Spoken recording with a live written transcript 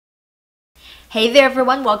Hey there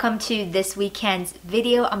everyone, welcome to this weekend's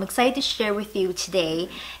video. I'm excited to share with you today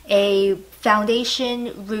a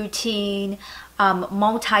foundation routine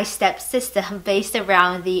multi-step system based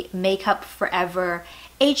around the Makeup Forever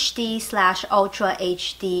HD/Ultra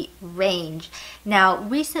HD range. Now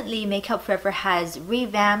recently Makeup Forever has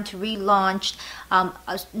revamped, relaunched a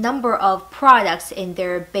number of products in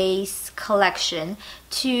their base collection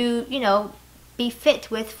to, be fit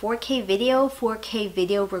with 4K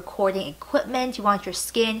video recording equipment. You want your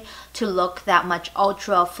skin to look that much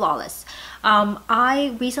ultra flawless.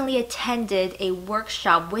 I recently attended a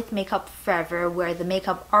workshop with Makeup Forever where the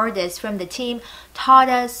makeup artists from the team taught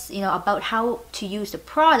us, about how to use the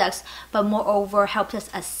products, but moreover helped us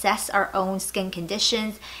assess our own skin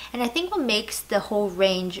conditions. And I think what makes the whole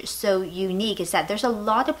range so unique is that there's a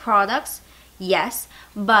lot of products. Yes,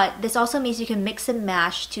 but this also means you can mix and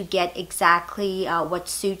match to get exactly what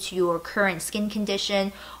suits your current skin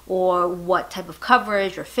condition or what type of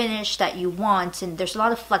coverage or finish that you want. And there's a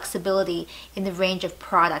lot of flexibility in the range of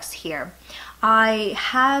products here. I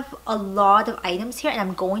have a lot of items here and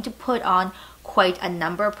I'm going to put on quite a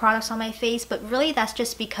number of products on my face, but really that's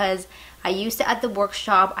just because I used it at the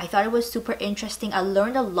workshop. I thought it was super interesting. I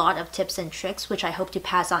learned a lot of tips and tricks, which I hope to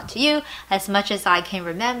pass on to you as much as I can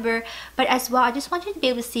remember. But as well, I just want you to be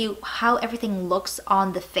able to see how everything looks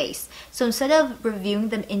on the face. So instead of reviewing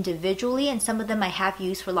them individually, and some of them I have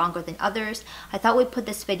used for longer than others, I thought we'd put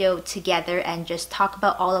this video together and just talk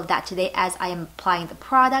about all of that today as I am applying the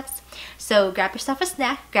products. So grab yourself a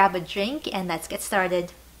snack, grab a drink, and let's get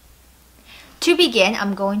started. To begin,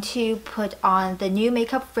 I'm going to put on the new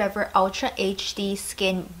Makeup Forever Ultra HD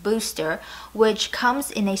Skin Booster, which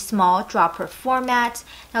comes in a small dropper format.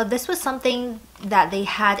 Now, this was something that they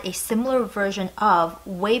had a similar version of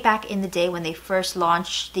way back in the day when they first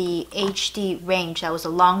launched the HD range. That was a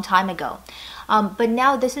long time ago. But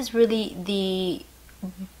now this is really the,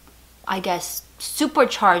 I guess,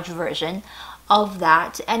 supercharged version of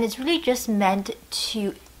that. And it's really just meant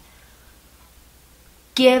to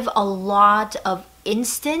give a lot of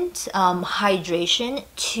instant hydration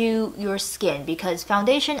to your skin, because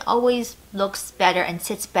foundation always looks better and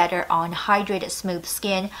sits better on hydrated, smooth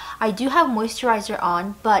skin. I do have moisturizer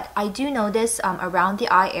on, but I do notice around the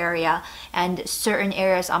eye area and certain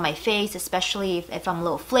areas on my face, especially if I'm a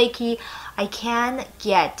little flaky, I can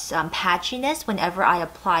get patchiness whenever I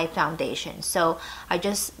apply foundation. So I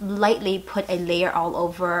just lightly put a layer all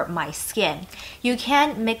over my skin. You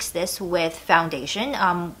can mix this with foundation.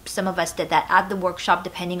 Some of us did that at the workshop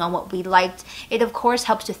depending on what we liked. It of course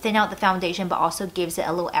helps to thin out the foundation, but also gives it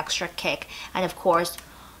a little extra kick. And of course,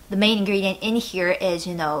 the main ingredient in here is,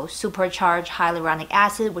 supercharged hyaluronic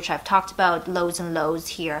acid, which I've talked about loads and loads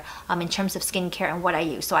here in terms of skincare and what I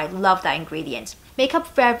use. So I love that ingredient. Makeup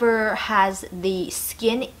Forever has the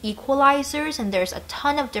skin equalizers, and there's a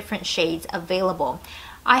ton of different shades available.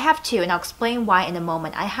 I have two, and I'll explain why in a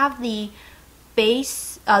moment. I have the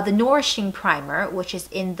base, the Nourishing primer, which is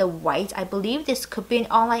in the white. I believe this could be an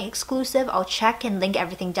online exclusive. I'll check and link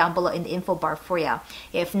everything down below in the info bar for you.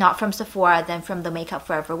 If not from Sephora, then from the Makeup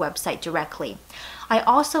Forever website directly. I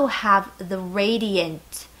also have the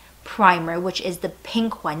Radiance primer, which is the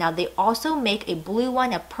pink one. Now they also make a blue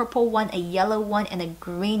one, a purple one, a yellow one, and a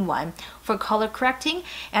green one for color correcting.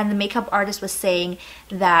 And the makeup artist was saying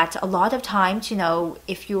that a lot of times,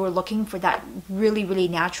 if you were looking for that really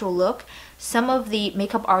natural look, some of the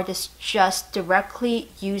makeup artists just directly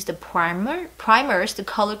use the primers to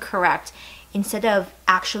color correct instead of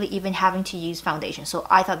actually even having to use foundation. So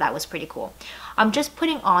I thought that was pretty cool. I'm just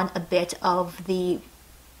putting on a bit of the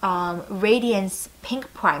Radiance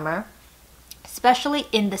pink primer, especially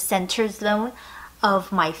in the center zone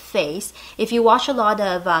of my face. If you watch a lot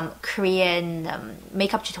of Korean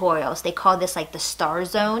makeup tutorials, they call this like the star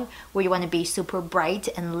zone, where you want to be super bright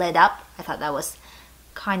and lit up. I thought that was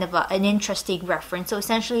kind of an interesting reference. So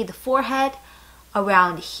essentially the forehead,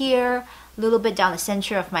 around here, a little bit down the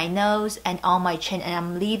center of my nose, and on my chin, and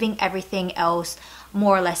I'm leaving everything else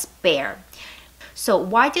more or less bare. So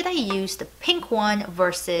why did I use the pink one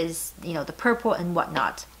versus, the purple and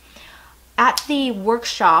whatnot? At the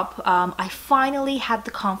workshop, I finally had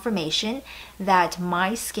the confirmation that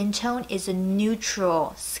my skin tone is a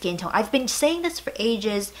neutral skin tone. I've been saying this for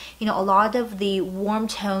ages. A lot of the warm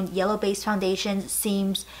toned yellow based foundations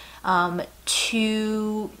seems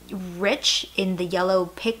too rich in the yellow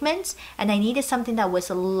pigments, and I needed something that was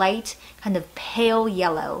a light kind of pale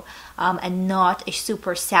yellow and not a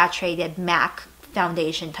super saturated MAC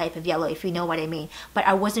foundation type of yellow, if you know what I mean. But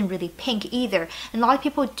I wasn't really pink either. And a lot of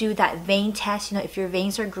people do that vein test, if your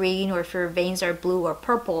veins are green or if your veins are blue or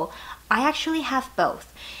purple. I actually have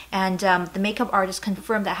both, and the makeup artist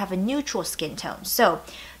confirmed that I have a neutral skin tone. So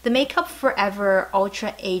the Makeup Forever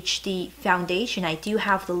Ultra HD foundation, I do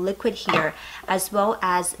have the liquid here as well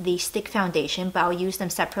as the stick foundation, but I'll use them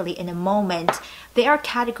separately in a moment. They are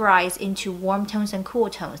categorized into warm tones and cool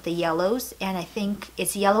tones, the yellows, and I think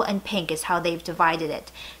it's yellow and pink is how they've divided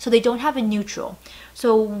it. So they don't have a neutral.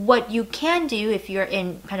 So what you can do if you're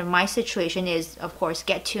in kind of my situation is, of course,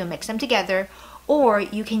 get two and mix them together, or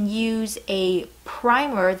you can use a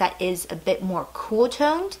primer that is a bit more cool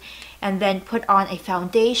toned and then put on a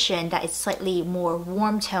foundation that is slightly more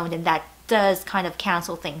warm toned, and that does kind of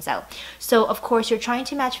cancel things out. So of course you're trying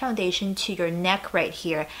to match foundation to your neck right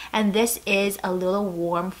here, and this is a little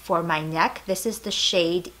warm for my neck. This is the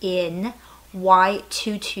shade in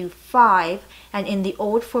Y225, and in the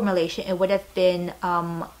old formulation it would have been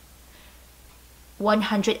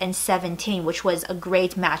 117, which was a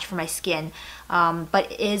great match for my skin,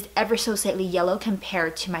 but it is ever so slightly yellow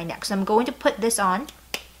compared to my neck. So I'm going to put this on,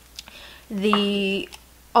 the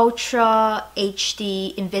Ultra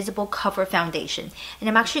HD Invisible Cover Foundation, and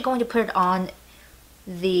I'm actually going to put it on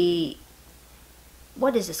the,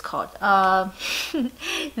 what is this called?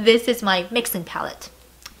 This is my mixing palette.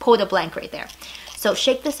 Pull the blank right there. So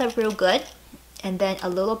shake this up real good, and then a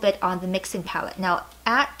little bit on the mixing palette. Now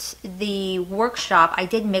at the workshop, I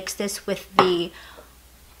did mix this with the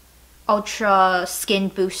Ultra Skin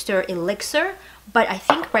Booster Elixir, but I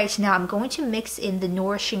think right now I'm going to mix in the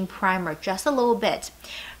Nourishing primer just a little bit.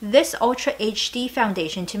 This Ultra HD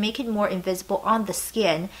foundation, to make it more invisible on the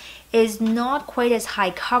skin, is not quite as high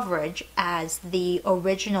coverage as the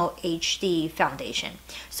original HD foundation.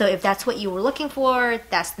 So if that's what you were looking for,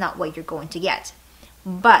 that's not what you're going to get.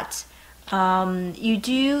 But you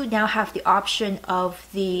do now have the option of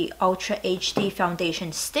the Ultra HD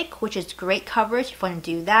foundation stick, which is great coverage if you want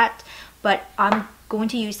to do that. But I'm going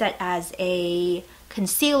to use that as a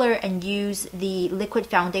concealer and use the liquid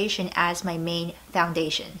foundation as my main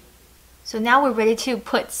foundation. So now we're ready to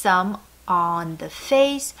put some on the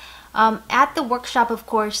face. At the workshop, of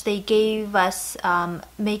course, they gave us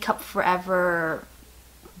Makeup Forever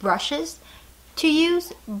brushes to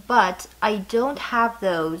use, but I don't have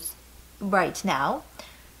those right now.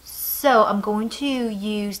 So I'm going to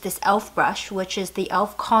use this e.l.f. brush, which is the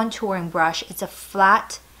e.l.f. contouring brush. It's a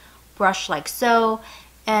flat brush like so,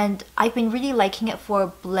 and I've been really liking it for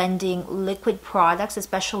blending liquid products,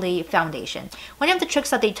 especially foundation. One of the tricks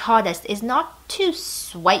that they taught us is not to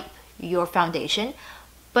swipe your foundation,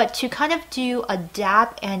 but to kind of do a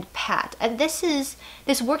dab and pat. And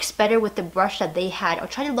this works better with the brush that they had. I'll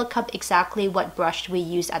try to look up exactly what brush we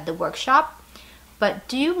used at the workshop, but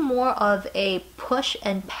do more of a push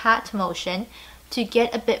and pat motion to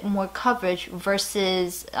get a bit more coverage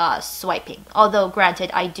versus swiping. Although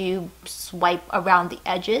granted, I do swipe around the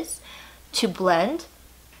edges to blend,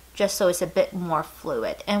 just so it's a bit more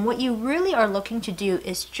fluid. And what you really are looking to do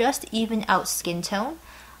is just even out skin tone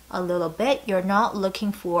a little bit. You're not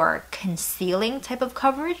looking for concealing type of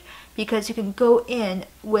coverage, because you can go in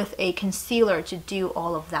with a concealer to do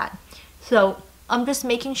all of that. So I'm just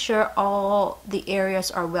making sure all the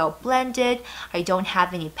areas are well blended. I don't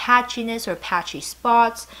have any patchiness or patchy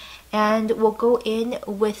spots. And we'll go in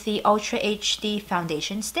with the Ultra HD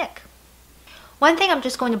foundation stick. One thing I'm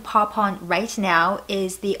just going to pop on right now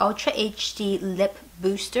is the Ultra HD Lip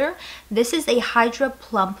Booster. This is a Hydra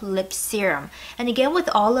Plump Lip Serum. And again, with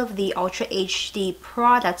all of the Ultra HD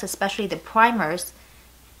products, especially the primers,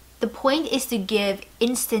 the point is to give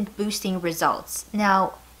instant boosting results.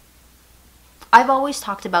 Now, I've always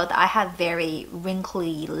talked about that I have very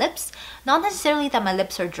wrinkly lips. Not necessarily that my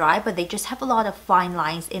lips are dry, but they just have a lot of fine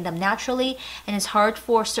lines in them naturally, and it's hard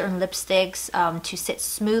for certain lipsticks to sit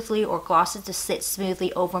smoothly or glosses to sit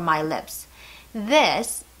smoothly over my lips.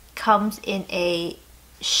 This comes in a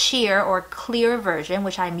sheer or clear version,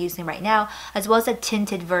 which I'm using right now, as well as a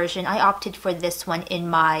tinted version. I opted for this one in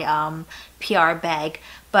my PR bag,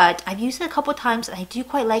 but I've used it a couple times and I do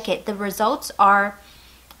quite like it. The results are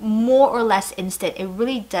more or less instant. It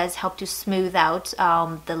really does help to smooth out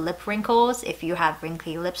the lip wrinkles if you have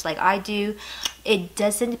wrinkly lips like I do. It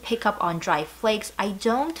doesn't pick up on dry flakes. I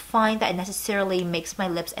don't find that it necessarily makes my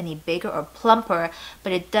lips any bigger or plumper,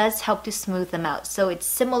 but it does help to smooth them out. So it's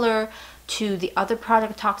similar to the other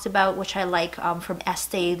product I talked about, which I like from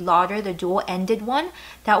Estee Lauder, the dual-ended one.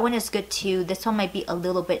 That one is good too. This one might be a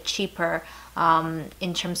little bit cheaper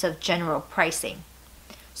in terms of general pricing.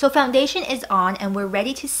 So foundation is on and we're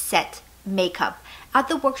ready to set makeup. At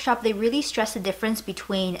the workshop, they really stress the difference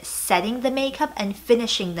between setting the makeup and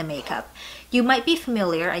finishing the makeup. You might be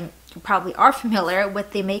familiar, and you probably are familiar,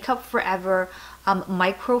 with the Makeup Forever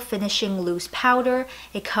Microfinishing Loose Powder.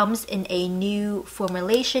 It comes in a new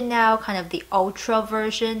formulation now, kind of the ultra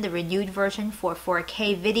version, the renewed version for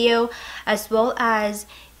 4K video, as well as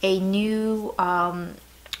a new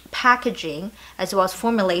packaging as well as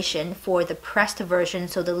formulation for the pressed version,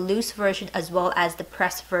 so the loose version as well as the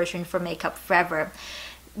pressed version for Makeup Forever.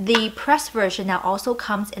 The pressed version now also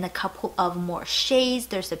comes in a couple of more shades.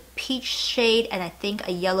 There's a peach shade and I think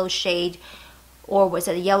a yellow shade, or was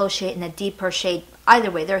it a yellow shade and a deeper shade?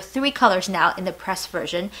 Either way, there are 3 colors now in the pressed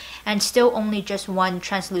version, and still only just one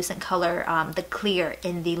translucent color, the clear,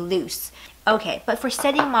 in the loose. Okay, but for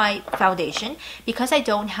setting my foundation, because I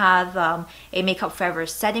don't have a Makeup Forever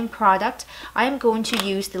setting product, I am going to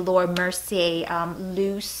use the MERCIER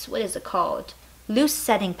loose, what is it called? Loose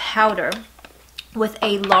setting powder with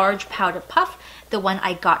a large powder puff, the one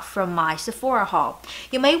I got from my Sephora haul.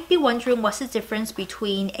 You might be wondering what's the difference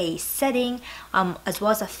between a setting as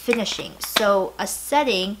well as a finishing. So a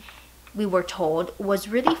setting, we were told, was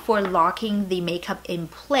really for locking the makeup in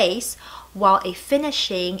place, while a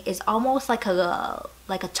finishing is almost like a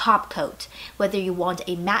top coat. Whether you want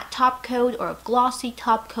a matte top coat or a glossy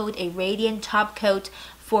top coat, a radiant top coat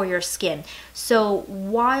for your skin. So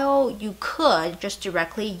while you could just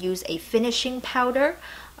directly use a finishing powder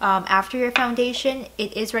after your foundation,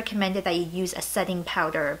 it is recommended that you use a setting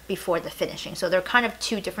powder before the finishing. So they're kind of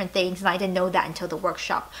 2 different things, and I didn't know that until the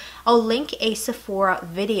workshop. I'll link a Sephora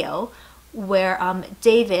video where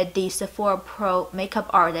David, the Sephora Pro makeup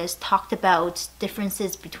artist, talked about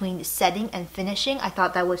differences between setting and finishing. I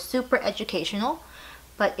thought that was super educational,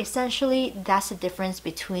 but essentially that's the difference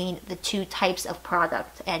between the 2 types of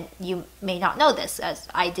product, and you may not know this, as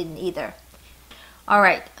I didn't either.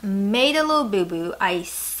 Alright, made a little boo-boo. I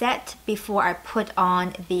set before I put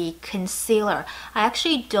on the concealer. I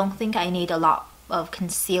actually don't think I need a lot of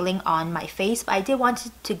concealing on my face, but I did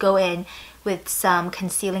want to go in with some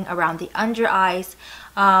concealing around the under eyes.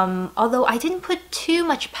 Although I didn't put too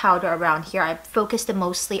much powder around here, I focused it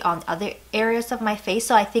mostly on other areas of my face,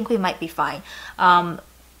 so I think we might be fine.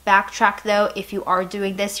 Backtrack though, if you are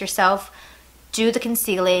doing this yourself, do the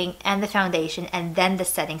concealing and the foundation and then the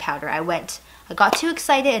setting powder. I got too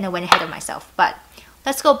excited and I went ahead of myself. But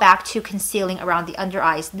let's go back to concealing around the under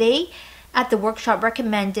eyes. They, at the workshop,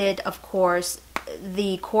 recommended, of course,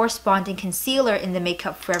 the corresponding concealer in the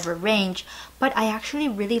Makeup Forever range, but I actually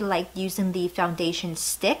really liked using the foundation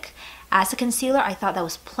stick as a concealer. I thought that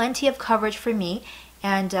was plenty of coverage for me,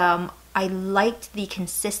 and I liked the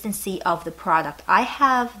consistency of the product. I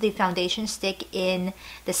have the foundation stick in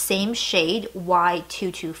the same shade,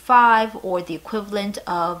 Y225, or the equivalent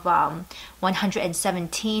of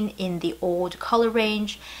 117 in the old color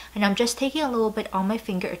range, and I'm just taking a little bit on my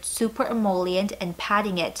finger. It's super emollient and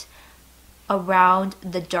patting it around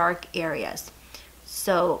the dark areas.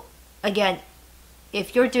 So again,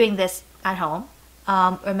 if you're doing this at home,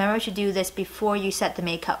 remember to do this before you set the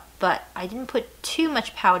makeup. But I didn't put too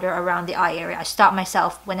much powder around the eye area. I stopped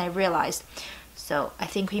myself when I realized, so I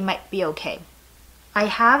think we might be okay. I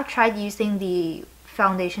have tried using the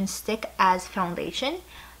foundation stick as foundation,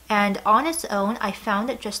 and on its own I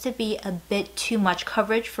found it just to be a bit too much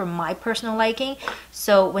coverage for my personal liking.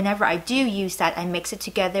 So whenever I do use that, I mix it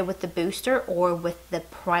together with the booster or with the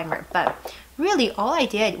primer. But really all I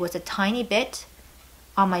did was a tiny bit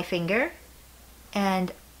on my finger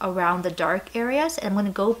and around the dark areas, and I'm going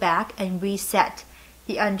to go back and reset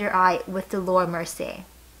the under eye with the MERCIER.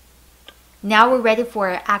 Now we're ready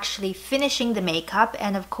for actually finishing the makeup,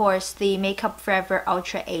 and of course the Makeup Forever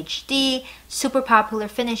Ultra HD super popular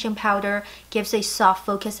finishing powder gives a soft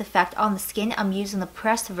focus effect on the skin. I'm using the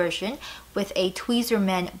pressed version with a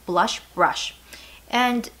Tweezerman blush brush.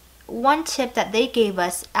 And one tip that they gave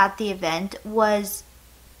us at the event was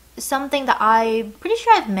something that I'm pretty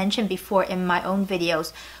sure I've mentioned before in my own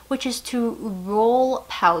videos, which is to roll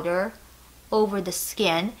powder over the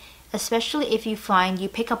skin, especially if you find you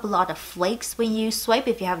pick up a lot of flakes when you swipe.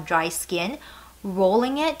 If you have dry skin,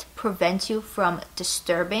 rolling it prevents you from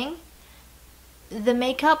disturbing the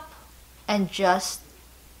makeup and just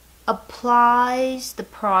applies the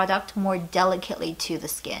product more delicately to the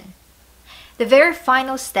skin. The very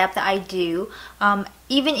final step that I do,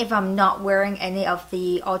 even if I'm not wearing any of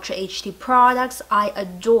the Ultra HD products, I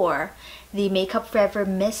adore the Makeup Forever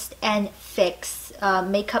Mist and Fix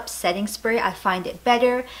makeup setting spray. I find it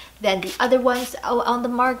better than the other ones on the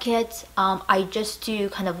market. I just do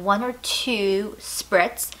kind of 1 or 2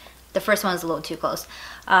 spritz. The first one is a little too close.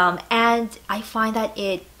 And I find that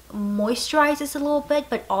it moisturizes a little bit,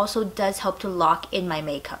 but also does help to lock in my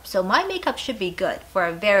makeup. So my makeup should be good for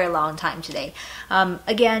a very long time today.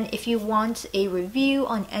 Again, if you want a review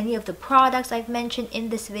on any of the products I've mentioned in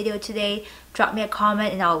this video today, drop me a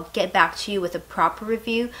comment and I'll get back to you with a proper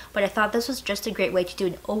review. But I thought this was just a great way to do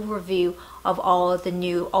an overview of all of the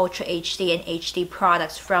new Ultra HD and HD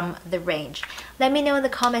products from the range. Let me know in the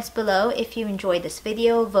comments below if you enjoyed this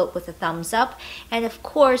video. Vote with a thumbs up, and of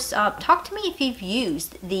course talk to me if you've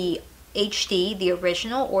used the HD, the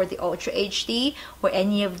original, or the Ultra HD, or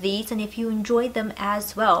any of these, and if you enjoyed them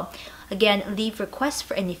as well. Again, leave requests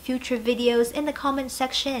for any future videos in the comment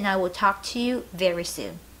section and I will talk to you very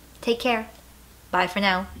soon. Take care. Bye for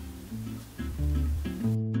now.